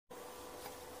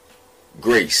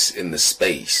Grace in the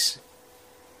space,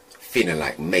 feeling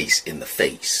like mace in the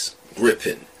face,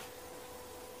 gripping,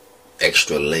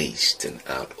 extra laced and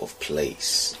out of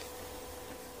place,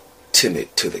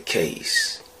 timid to the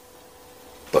case,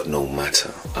 but no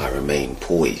matter, I remain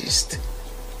poised,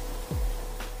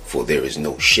 for there is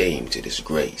no shame to this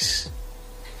grace.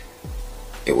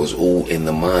 It was all in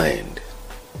the mind,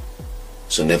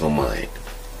 so never mind.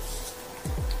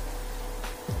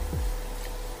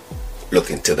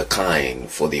 Looking to the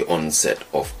kind for the onset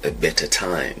of a better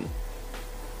time,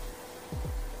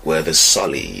 where the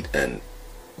sullied and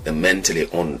the mentally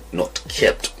not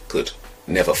kept could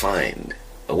never find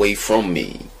away from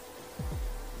me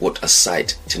what a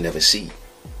sight to never see,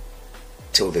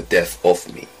 till the death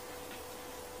of me.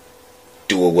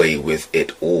 Do away with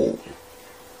it all,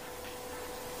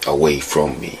 away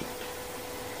from me.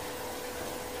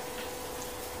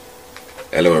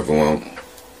 Hello everyone.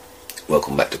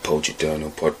 Welcome back to Poetry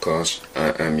Journal Podcast.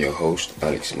 I am your host,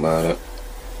 Alex Mara.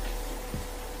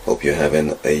 Hope you're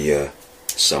having a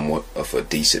somewhat of a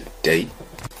decent day.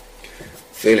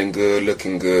 Feeling good,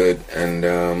 looking good, and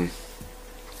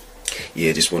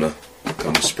just want to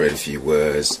come spread a few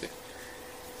words,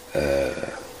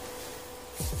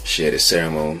 share the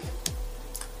ceremony,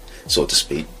 so to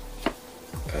speak.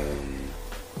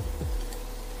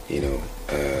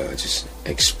 Just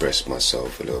express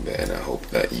myself a little bit, and I hope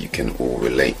that you can all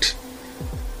relate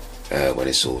when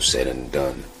it's all said and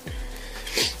done.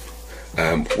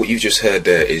 What you just heard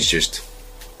there is just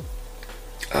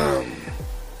a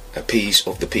piece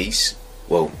of the piece.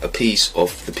 Well, a piece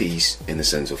of the piece in the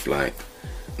sense of like,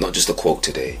 not just a quote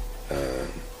today. I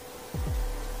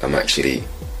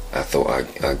thought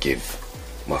I'd give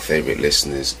my favorite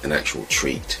listeners an actual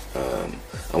treat.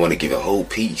 I want to give a whole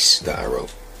piece that I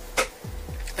wrote.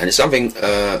 And it's something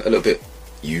a little bit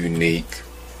unique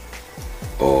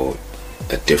or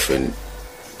a different,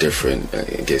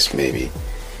 I guess maybe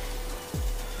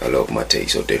a lot of my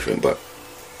takes are different, but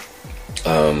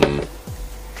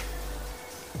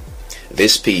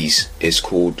this piece is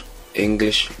called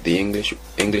English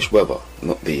Weather,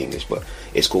 not the English, but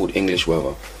it's called English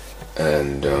Weather,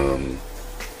 and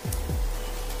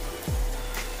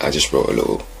I just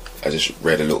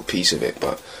read a little piece of it,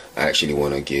 but I actually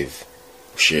want to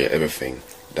share everything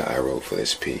that I wrote for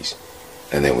this piece,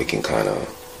 and then we can kind of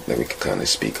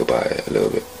speak about it a little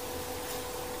bit.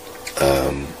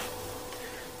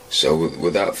 So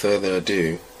without further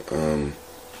ado,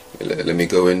 let me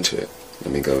go into it.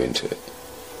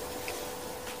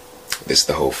 This is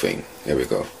the whole thing. Here we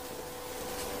go.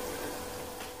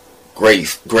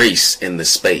 Grace in the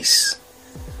space,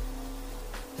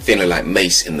 feeling like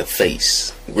mace in the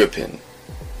face, gripping,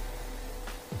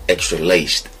 extra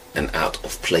laced and out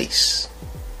of place,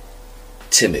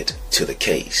 timid to the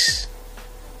case,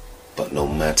 but no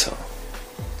matter,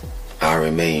 I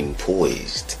remain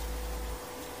poised,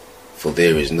 for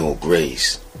there is no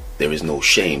grace, there is no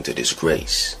shame to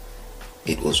disgrace.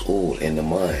 It was all in the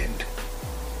mind,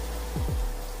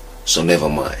 so never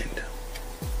mind.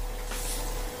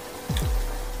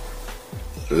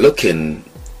 Looking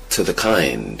to the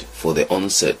kind for the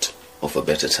onset of a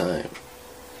better time,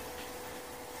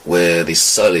 where the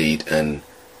sullied and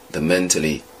the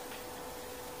mentally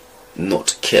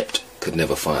not kept could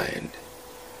never find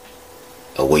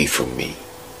away from me.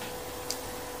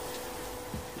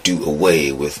 Do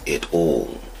away with it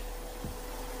all,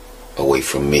 away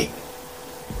from me.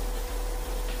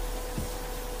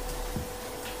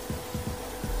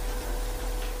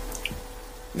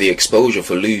 The exposure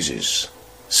for losers,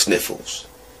 sniffles.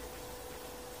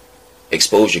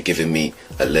 Exposure giving me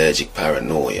allergic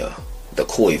paranoia, the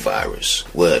koi virus,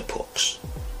 wordpox,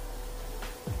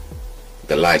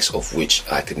 the likes of which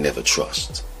I could never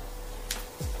trust,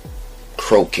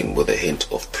 croaking with a hint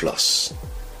of plus,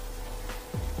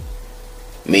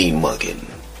 mean mugging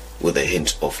with a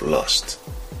hint of lust,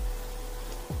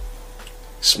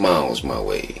 smiles my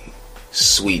way,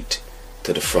 sweet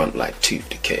to the front like tooth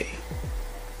decay,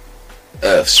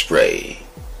 earth spray,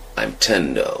 I'm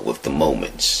tender with the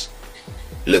moments,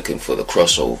 looking for the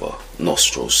crossover,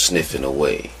 nostrils sniffing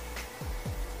away,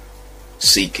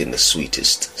 seeking the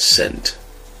sweetest scent,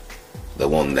 the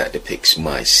one that depicts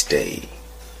my stay,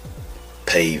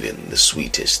 paving the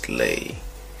sweetest lay,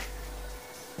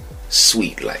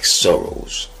 sweet like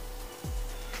sorrows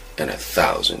and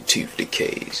 1,000 tooth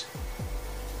decays.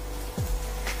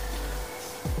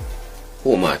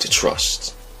 Who am I to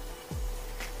trust?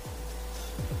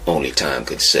 Only time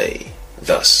could say,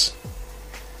 thus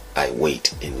I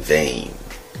wait in vain.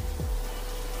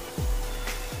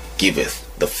 Giveth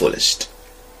the fullest.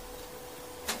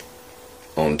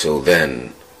 Until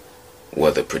then,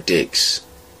 weather predicts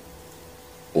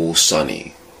all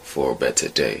sunny for a better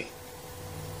day.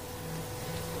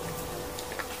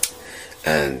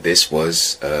 And this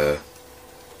was,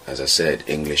 as I said,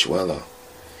 English weather.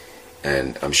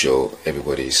 And I'm sure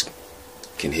everybody's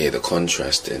can hear the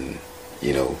contrast in,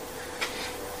 you know,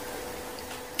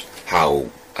 how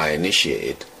I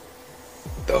initiated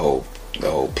the whole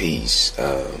piece,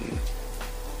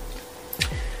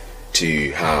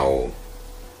 to how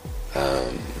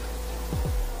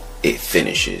it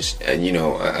finishes. And you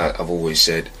know, I've always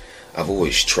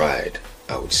tried,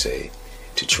 I would say,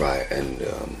 to try and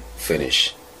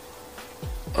finish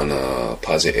on a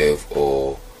positive,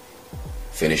 or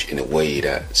finish in a way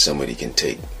that somebody can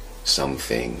take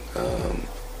something,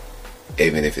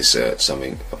 even if it's a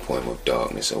point of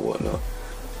darkness or whatnot,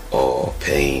 or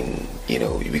pain. You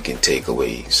know, we can take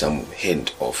away some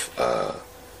hint of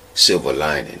silver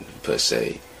lining per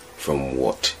se from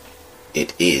what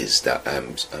it is that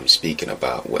I'm speaking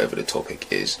about, whatever the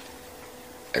topic is.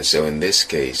 And so in this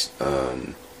case,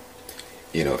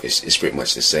 you know, it's pretty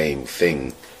much the same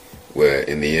thing, where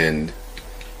in the end,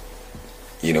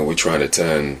 you know, we're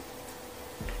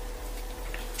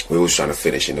always trying to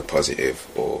finish in a positive,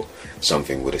 or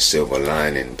something with a silver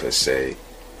lining per se.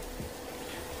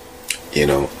 You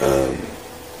know,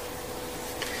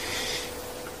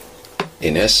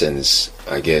 in essence,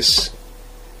 I guess,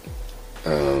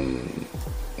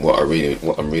 what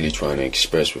I'm really trying to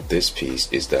express with this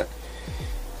piece is that,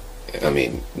 I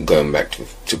mean, going back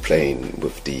to playing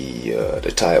with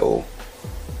the title,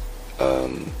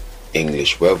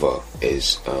 English weather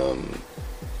is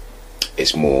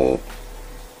more,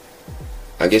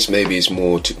 I guess maybe it's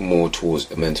more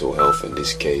towards mental health in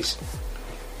this case.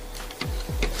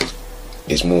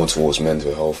 It's more towards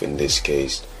mental health in this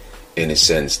case, in a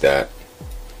sense that,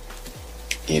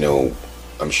 you know,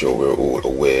 I'm sure we're all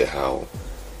aware how,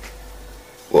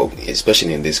 well,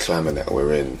 especially in this climate that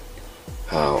we're in,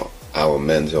 how our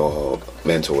mental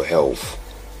health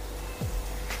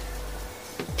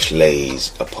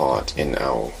plays a part in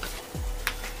our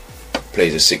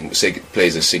plays a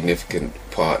significant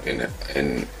part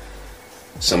in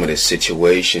some of the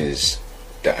situations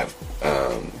that have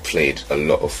plagued a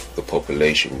lot of the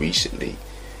population recently,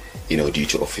 you know, due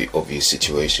to obvious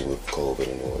situation with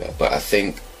COVID and all that. But I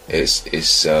think it's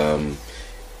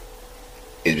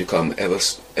become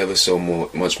ever so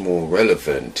much more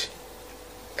relevant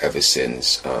ever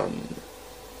since the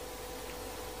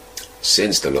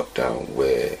lockdown,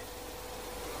 where,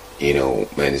 you know,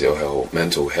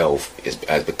 mental health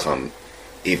has become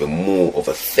even more of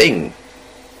a thing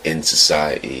in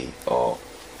society, or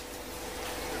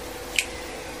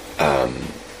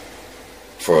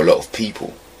for a lot of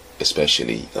people,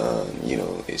 especially, you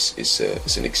know, it's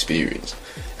an experience.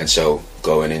 And so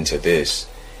going into this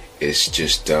is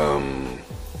just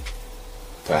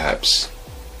perhaps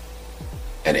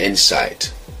an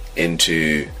insight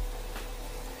into,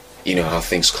 you know, how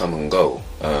things come and go,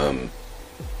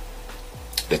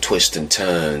 the twists and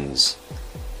turns,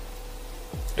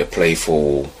 the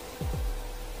playful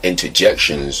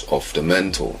interjections of the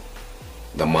mental,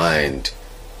 the mind,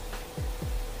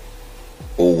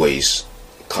 always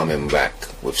coming back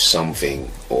with something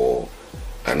or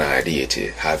an idea to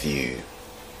have you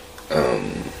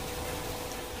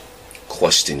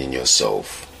questioning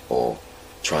yourself, or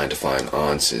trying to find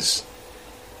answers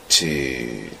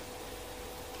to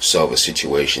solve a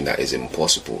situation that is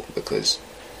impossible. Because,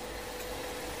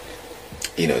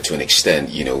 you know, to an extent,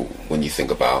 you know, when you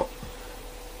think about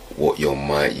what your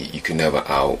mind, you can never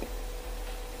outdo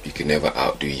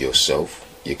yourself.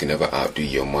 You can never outdo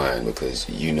your mind, because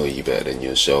you know you better than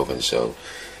yourself. And so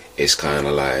it's kind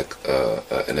of like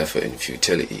an effort in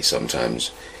futility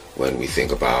sometimes when we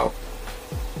think about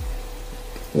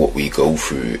what we go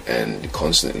through, and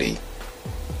constantly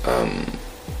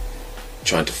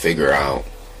trying to figure out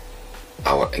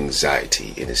our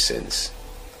anxiety, in a sense.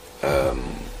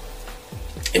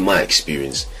 In my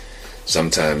experience,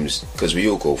 sometimes, because we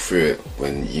all go through it,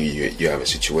 when you have a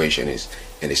situation,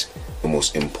 and it's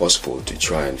almost impossible to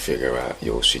try and figure out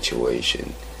your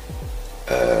situation.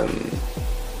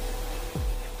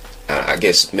 I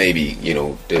guess maybe, you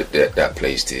know, that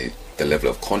plays to the level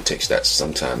of context that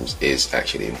sometimes is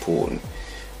actually important,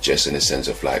 just in the sense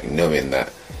of like knowing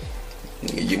that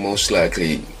you most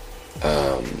likely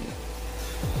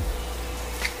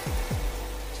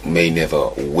may never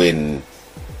win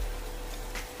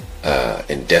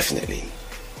indefinitely,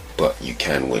 but you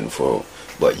can win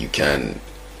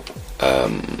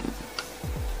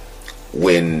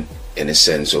win in a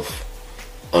sense of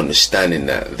understanding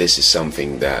that this is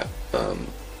something that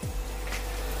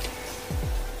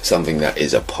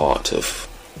is a part of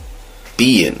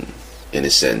being, in a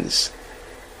sense,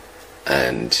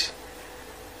 and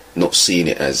not seeing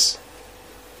it as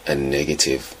a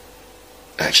negative,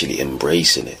 actually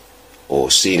embracing it,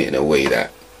 or seeing it in a way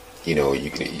that, you know,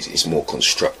 it's more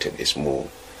constructive, it's more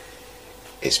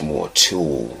a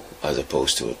tool as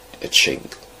opposed to a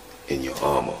chink in your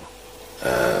armor.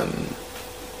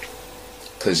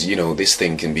 Because, you know, this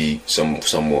thing can be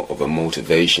somewhat of a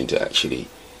motivation to actually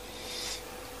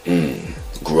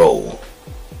grow.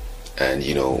 And,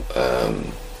 you know,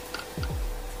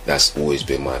 that's always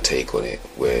been my take on it,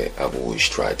 where I've always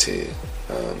tried to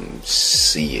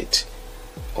see it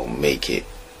or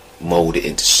mold it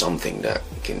into something that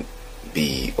can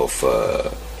be of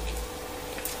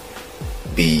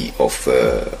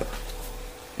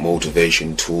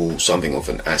motivation tool, something of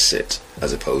an asset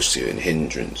as opposed to a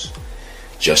hindrance,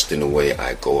 just in the way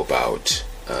I go about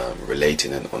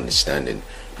relating and understanding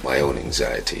my own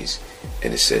anxieties,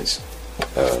 in a sense.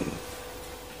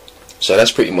 So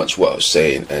that's pretty much what I was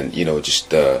saying, and, you know,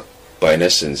 just by in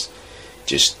essence,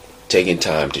 just taking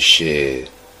time to share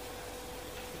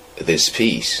this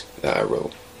piece that I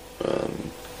wrote,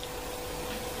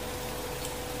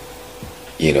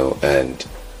 you know, and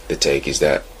the take is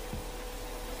that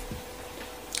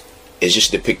it's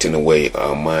just depicting the way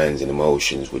our minds and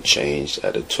emotions would change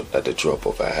at the drop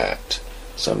of a hat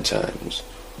sometimes,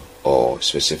 or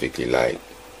specifically like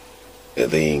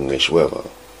the English weather.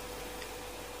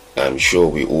 I'm sure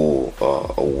we all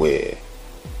are aware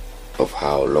of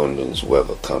how London's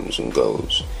weather comes and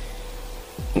goes.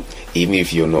 Even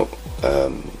if you're not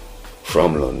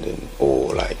from London,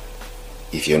 or like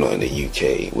if you're not in the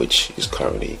UK, which is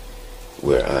currently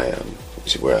where I am,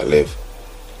 which is where I live,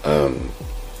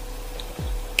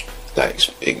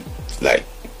 like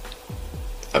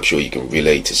I'm sure you can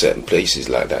relate to certain places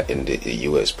like that in the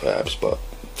US perhaps, but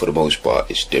for the most part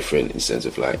it's different in the sense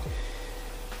of, like,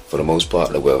 for the most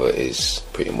part the weather is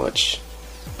pretty much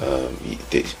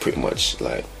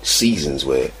like seasons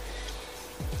where,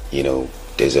 you know,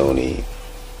 there's only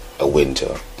a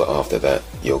winter, but after that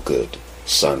you're good,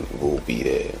 sun will be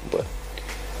there. But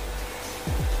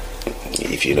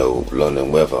if you know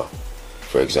London weather,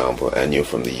 for example, and you're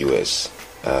from the US,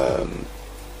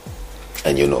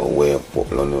 and you're not aware of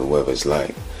what London weather is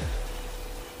like,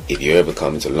 if you're ever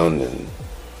coming to London,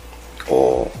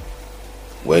 or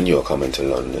when you're coming to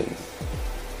London,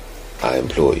 I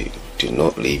implore you, do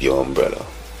not leave your umbrella.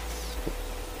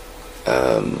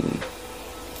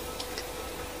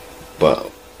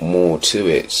 But more to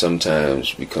it,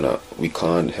 sometimes we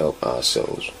can't help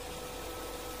ourselves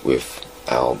with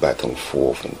our back and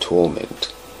forth and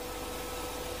torment.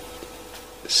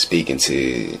 Speaking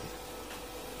to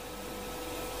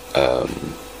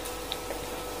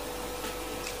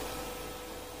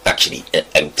actually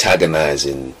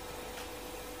antagonizing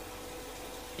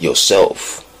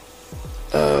yourself,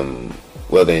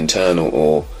 whether internal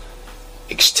or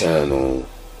external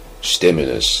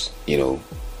stimulus, you know,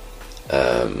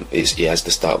 it has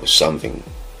to start with something.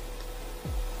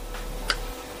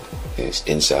 It's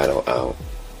inside or out.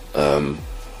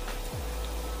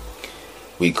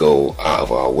 We go out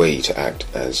of our way to act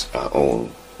as our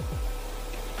own,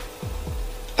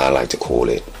 I like to call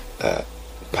it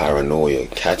paranoia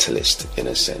catalyst, in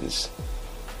a sense.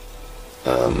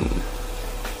 But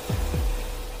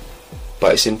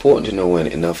it's important to know when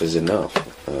enough is enough.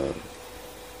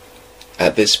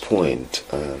 At this point,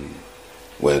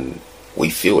 when we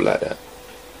feel like that,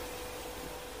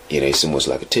 you know, it's almost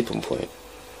like a tipping point.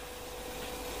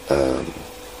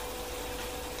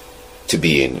 To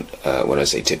be in, when I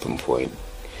say tipping point,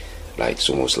 like it's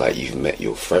almost like you've met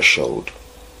your threshold,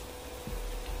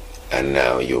 and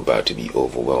now you're about to be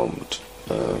overwhelmed.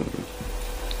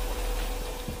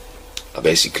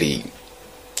 Basically,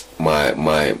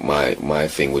 my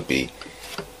thing would be,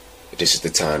 this is the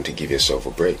time to give yourself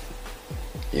a break.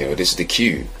 You know, this is the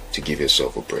cue to give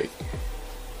yourself a break.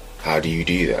 How do you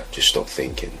do that? Just stop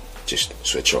thinking. Just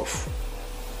switch off.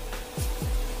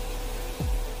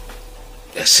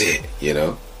 That's it, you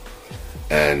know.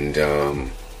 And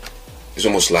it's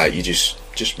almost like you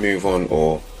just move on,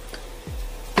 or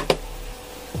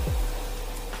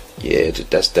yeah,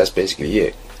 that's basically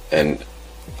it. And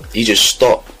you just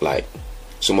stop, like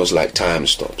it's almost like time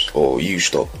stops, or you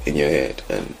stop in your head,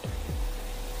 and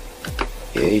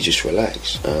yeah, you just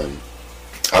relax.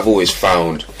 I've always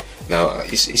found, now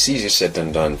it's easier said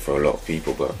than done for a lot of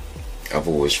people, but I've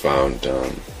always found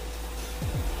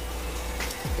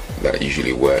that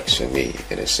usually works for me,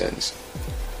 in a sense.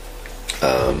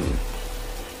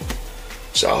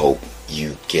 So I hope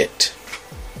you get,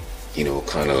 you know,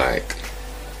 kind of like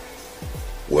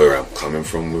where I'm coming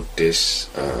from with this.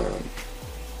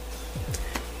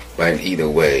 But in either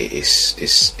way, it's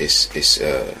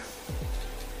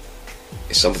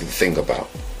it's something to think about,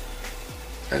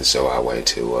 and so I wanted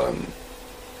to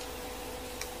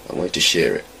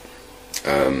share it.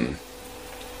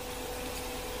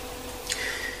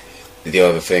 The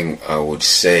other thing I would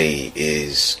say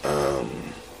is,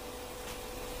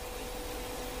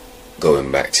 going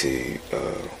back to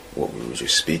what we were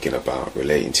just speaking about,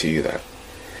 relating to that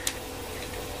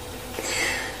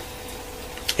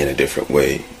in a different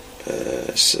way,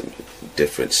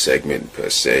 different segment per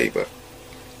se, but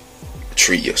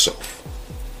treat yourself.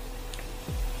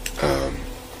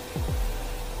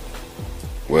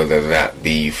 Whether that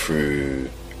be through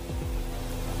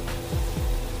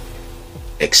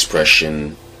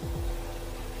expression,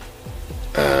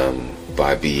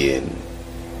 by being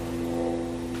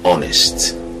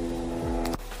honest.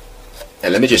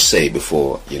 And let me just say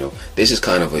before, this is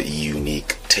kind of a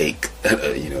unique take.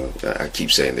 I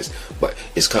keep saying this, but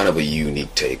it's kind of a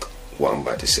unique take, what I'm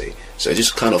about to say. So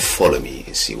just kind of follow me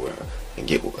and see where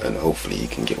and hopefully you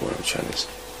can get what I'm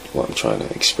trying to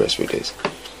express with this.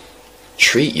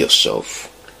 Treat yourself,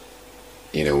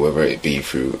 whether it be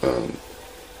through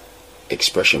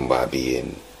expression by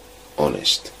being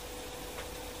honest.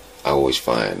 I always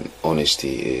find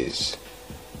honesty it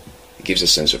gives a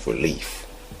sense of relief.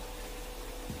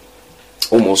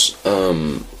 Almost,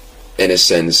 in a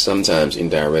sense, sometimes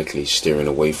indirectly steering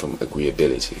away from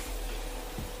agreeability.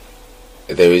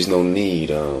 There is no need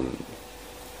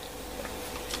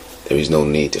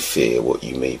to fear what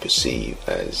you may perceive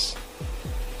as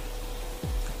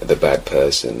the bad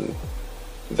person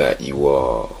that you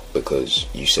are because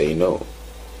you say no.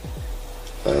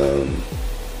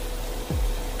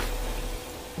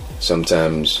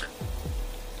 Sometimes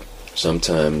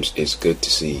it's good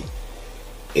to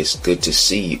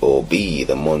see or be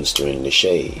the monster in the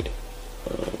shade.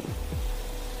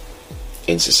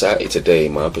 In society today,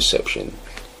 my perception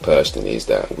personally is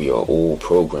that we are all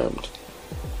programmed,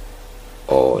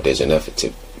 or there's an effort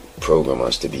to program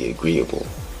us to be agreeable.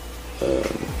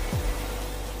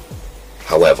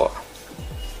 However,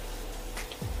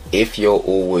 if you're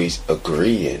always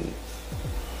agreeing,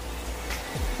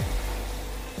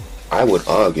 I would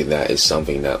argue that is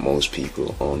something that most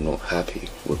people are not happy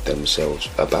with themselves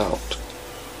about.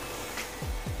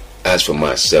 As for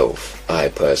myself, I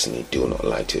personally do not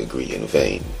like to agree in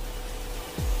vain,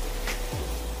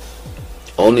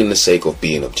 only in the sake of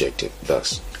being objective.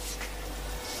 Thus,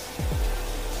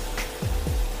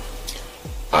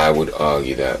 I would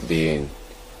argue that being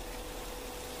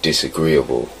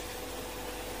disagreeable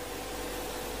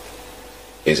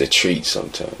is a treat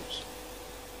sometimes.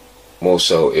 More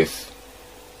so a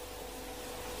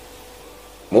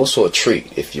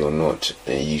treat if you're not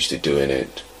used to doing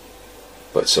it,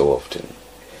 but so often.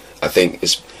 I think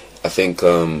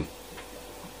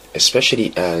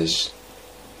especially as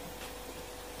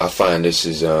I find this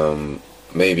is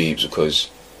maybe because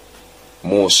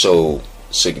more so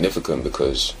significant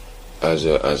because as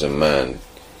a man,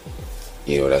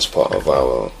 that's part of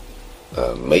our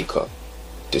makeup,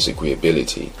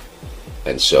 disagreeability.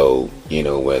 And so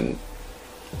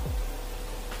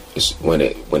when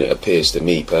it appears to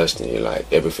me personally like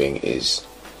everything is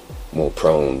more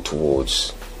prone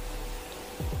towards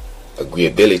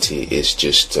agreeability, is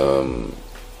just and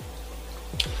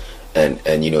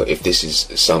if this is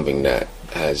something that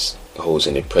holds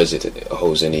any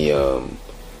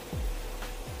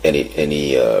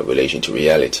relation to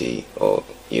reality, or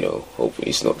hopefully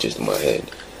it's not just in my head,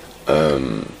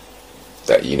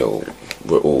 that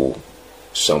we're all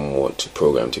somewhat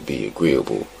programmed to be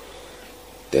agreeable,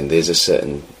 then there's a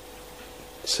certain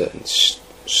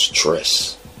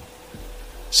stress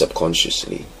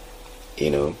subconsciously,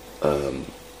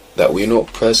 that we're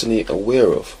not personally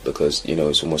aware of, because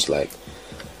it's almost like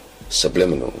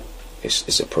subliminal.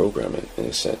 It's a programming in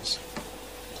a sense.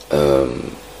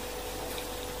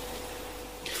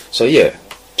 So yeah,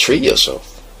 treat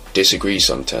yourself, disagree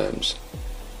sometimes,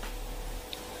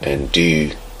 and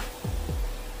be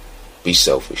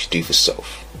selfish, do for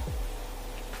self.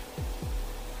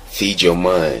 Feed your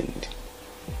mind,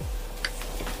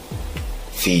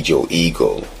 feed your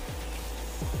ego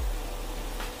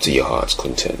to your heart's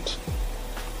content.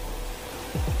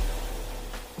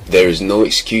 There is no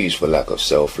excuse for lack of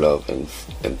self-love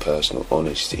and personal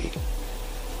honesty.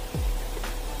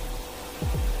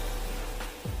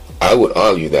 I would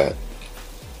argue that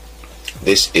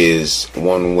this is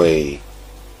one way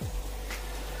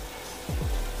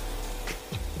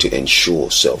to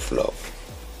ensure self-love.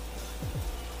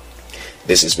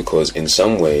 This is because in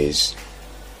some ways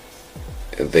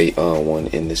they are one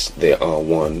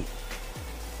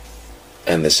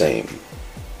and the same.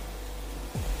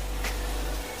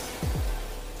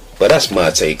 But that's my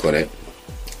take on it.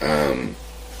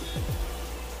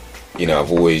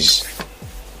 I've always,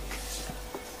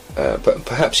 but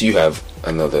perhaps you have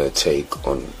another take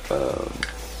on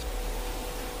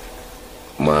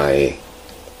my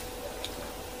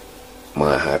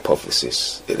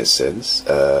hypothesis, in a sense,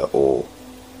 or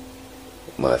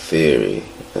my theory,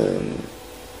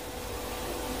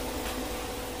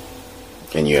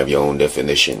 and you have your own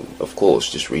definition. Of course,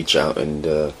 just reach out, and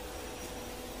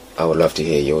I would love to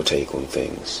hear your take on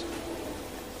things.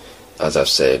 As I've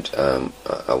said, I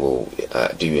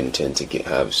do intend to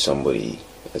have somebody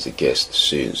as a guest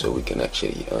soon, so we can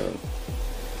actually,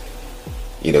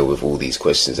 with all these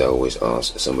questions I always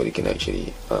ask, somebody can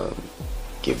actually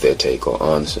give their take or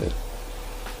answer.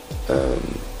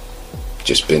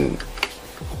 Just been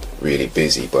really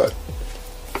busy, but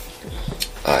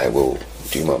I will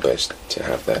do my best to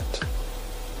have that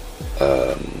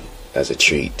as a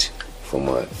treat for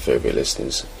my favorite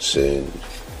listeners soon.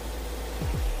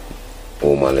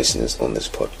 All my listeners on this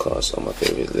podcast are my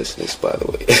favorite listeners, by the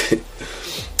way.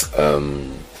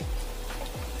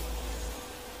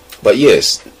 But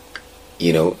yes,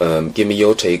 give me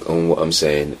your take on what I'm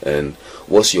saying, and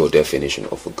what's your definition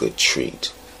of a good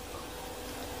treat.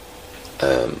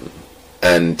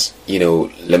 And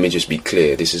let me just be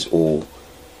clear, this is all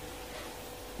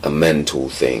a mental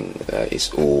thing.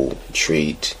 It's all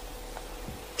treat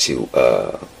to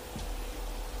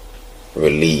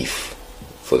relief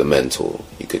for the mental,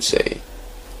 you could say.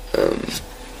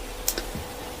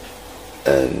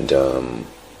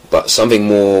 But something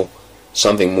more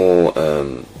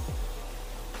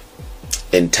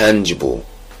intangible,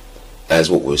 as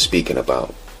what we're speaking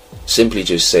about. Simply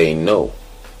just saying no,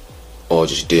 or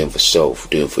just doing for self,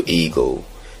 doing for ego.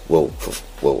 Well,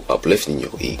 uplifting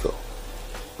your ego.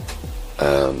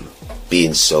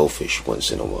 Being selfish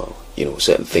once in a while.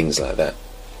 Certain things like that.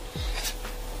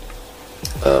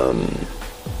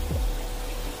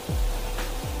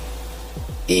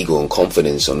 Ego and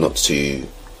confidence are not too.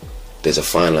 There's a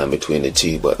fine line between the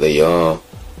two, but they are.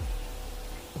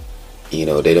 They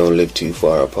don't live too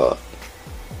far apart.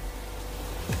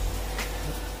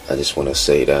 I just want to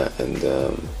say that, and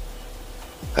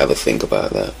have a think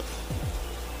about that.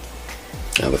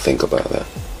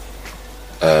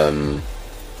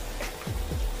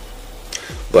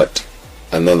 But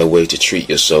another way to treat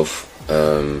yourself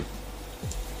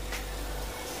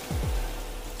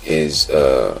is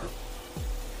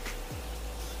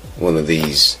one of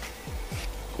these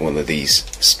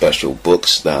special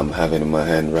books that I'm having in my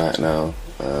hand right now,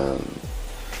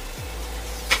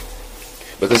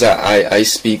 because I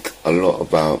speak a lot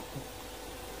about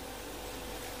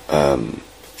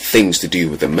things to do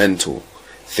with the mental,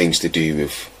 things to do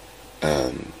with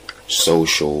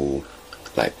social,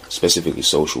 like specifically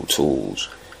social tools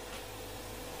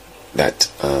that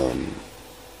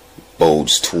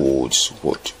bodes towards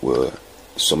what were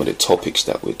some of the topics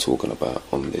that we're talking about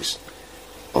on this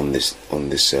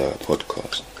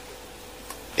podcast.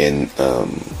 In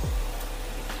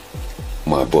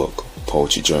my book,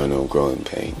 Poetry Journal, Growing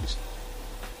Pains,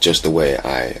 just the way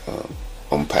I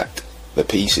unpacked the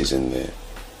pieces in there.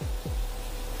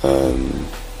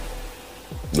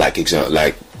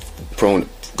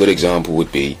 Good example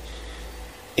would be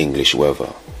English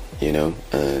weather,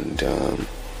 and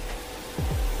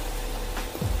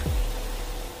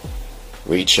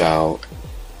reach out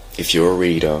if you're a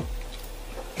reader.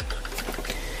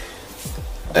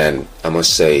 And I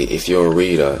must say, if you're a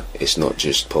reader, it's not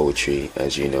just poetry,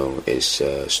 as you know, it's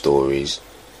stories.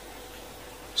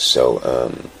 So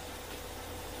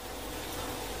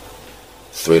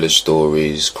thriller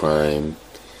stories, crime.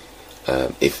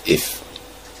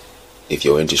 If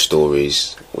you're into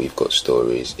stories, we've got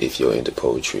stories. If you're into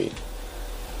poetry,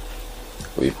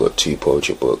 we've got 2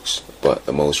 poetry books, but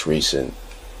the most recent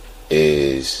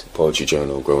is Poetry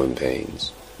Journal, Growing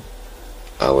Pains.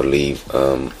 I will leave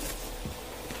a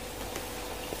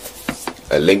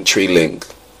Linktree link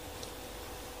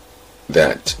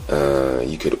that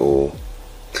you could all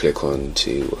click on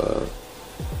to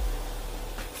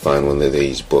find one of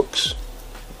these books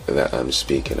that I'm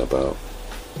speaking about.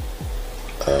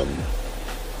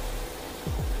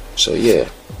 So yeah,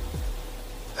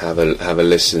 have a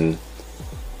listen,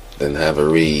 then have a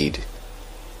read,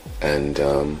 and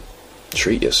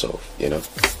treat yourself.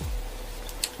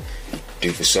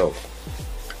 Do for self.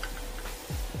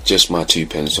 Just my 2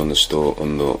 pence on the store,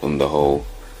 on the whole,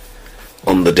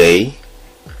 on the day,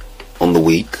 on the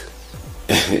week.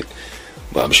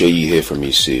 But I'm sure you hear from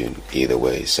me soon, either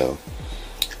way. So,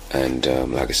 and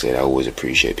like I said, I always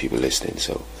appreciate people listening.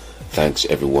 So, thanks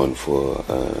everyone for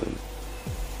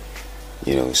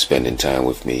spending time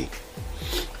with me,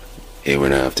 hearing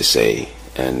what I have to say,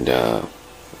 and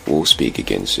we'll speak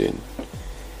again soon.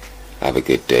 Have a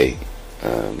good day.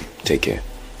 Take care.